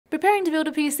Preparing to build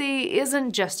a PC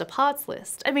isn't just a parts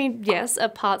list. I mean, yes, a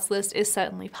parts list is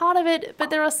certainly part of it, but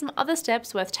there are some other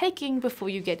steps worth taking before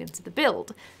you get into the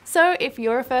build. So if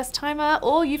you're a first timer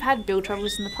or you've had build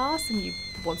troubles in the past and you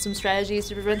want some strategies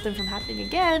to prevent them from happening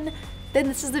again, then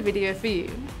this is the video for you.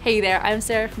 Hey there, I'm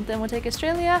Sarah from Thermaltake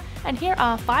Australia, and here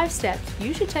are 5 steps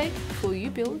you should take before you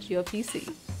build your PC.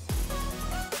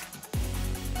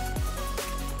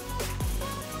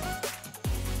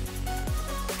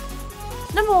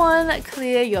 Number 1,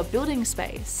 clear your building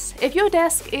space. If your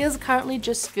desk is currently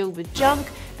just filled with junk,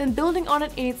 then building on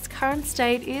it in its current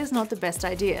state is not the best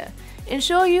idea.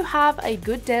 Ensure you have a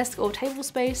good desk or table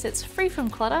space that's free from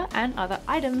clutter and other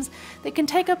items that can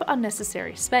take up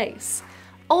unnecessary space.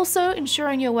 Also,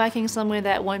 ensuring you're working somewhere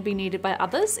that won't be needed by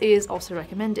others is also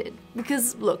recommended.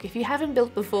 Because look, if you haven't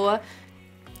built before,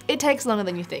 it takes longer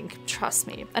than you think, trust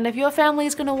me. And if your family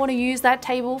is going to want to use that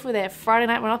table for their Friday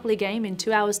night Monopoly game in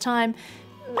 2 hours time,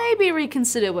 maybe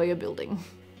reconsider where you're building.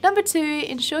 Number 2,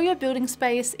 ensure your building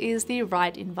space is the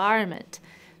right environment.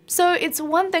 So it's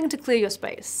one thing to clear your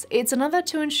space, it's another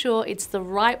to ensure it's the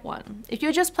right one. If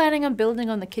you're just planning on building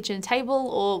on the kitchen table,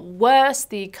 or worse,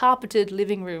 the carpeted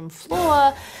living room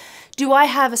floor, do I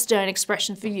have a stern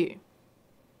expression for you?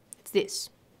 It's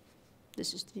this.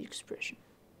 This is the expression.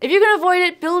 If you can avoid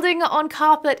it, building on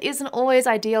carpet isn't always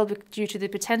ideal due to the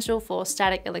potential for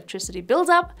static electricity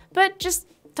buildup, but just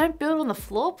don't build on the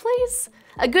floor, please.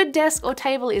 A good desk or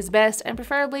table is best, and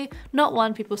preferably not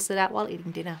one people sit at while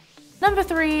eating dinner. Number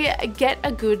 3, get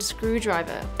a good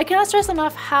screwdriver. I cannot stress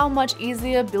enough how much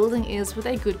easier building is with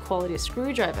a good quality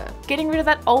screwdriver. Getting rid of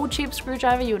that old cheap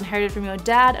screwdriver you inherited from your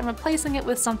dad and replacing it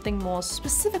with something more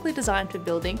specifically designed for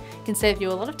building can save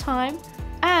you a lot of time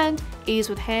and ease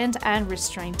with hand and wrist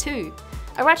strain too.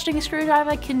 A ratcheting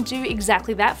screwdriver can do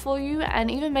exactly that for you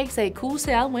and even makes a cool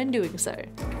sound when doing so.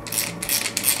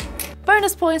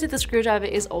 Bonus points if the screwdriver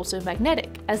is also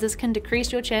magnetic, as this can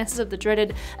decrease your chances of the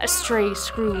dreaded stray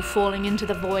screw falling into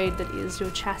the void that is your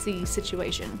chassis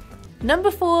situation.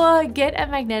 Number 4, get a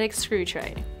magnetic screw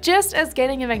tray. Just as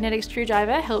getting a magnetic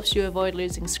screwdriver helps you avoid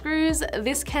losing screws,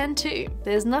 this can too.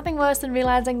 There's nothing worse than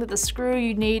realizing that the screw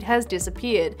you need has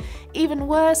disappeared. Even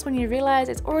worse when you realize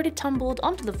it's already tumbled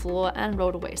onto the floor and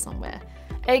rolled away somewhere.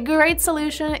 A great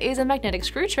solution is a magnetic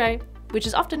screw tray, which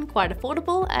is often quite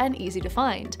affordable and easy to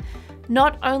find.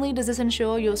 Not only does this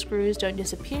ensure your screws don't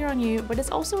disappear on you, but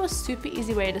it's also a super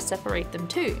easy way to separate them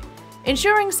too.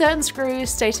 Ensuring certain screws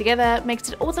stay together makes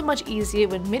it all the much easier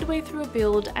when midway through a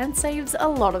build and saves a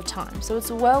lot of time, so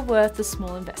it's well worth the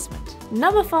small investment.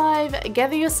 Number 5,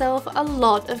 gather yourself a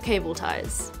lot of cable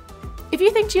ties. If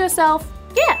you think to yourself,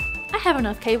 yeah, I have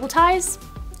enough cable ties,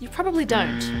 you probably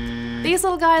don't. These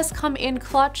little guys come in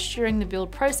clutch during the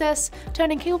build process,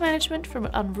 turning cable management from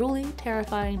an unruly,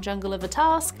 terrifying jungle of a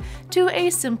task to a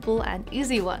simple and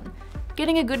easy one.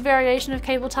 Getting a good variation of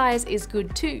cable ties is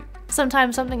good too.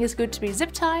 Sometimes something is good to be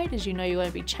zip tied, as you know you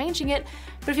won't be changing it,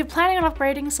 but if you're planning on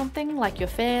upgrading something like your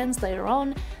fans later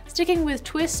on, sticking with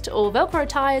twist or Velcro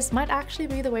ties might actually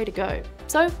be the way to go.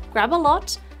 So grab a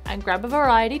lot and grab a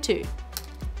variety too.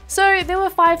 So there were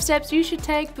 5 steps you should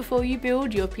take before you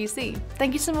build your PC.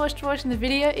 Thank you so much for watching the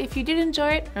video. If you did enjoy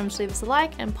it, remember to leave us a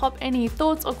like and pop any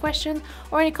thoughts or questions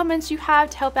or any comments you have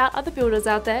to help out other builders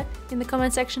out there in the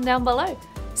comment section down below.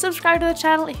 Subscribe to the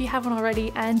channel if you haven't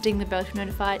already and ding the bell to be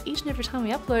notified each and every time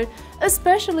we upload,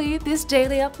 especially this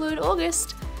daily upload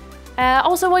August.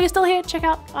 Also, while you're still here, check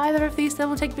out either of these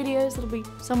Thermaltake videos. It'll be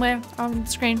somewhere on the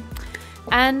screen.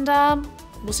 And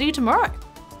we'll see you tomorrow.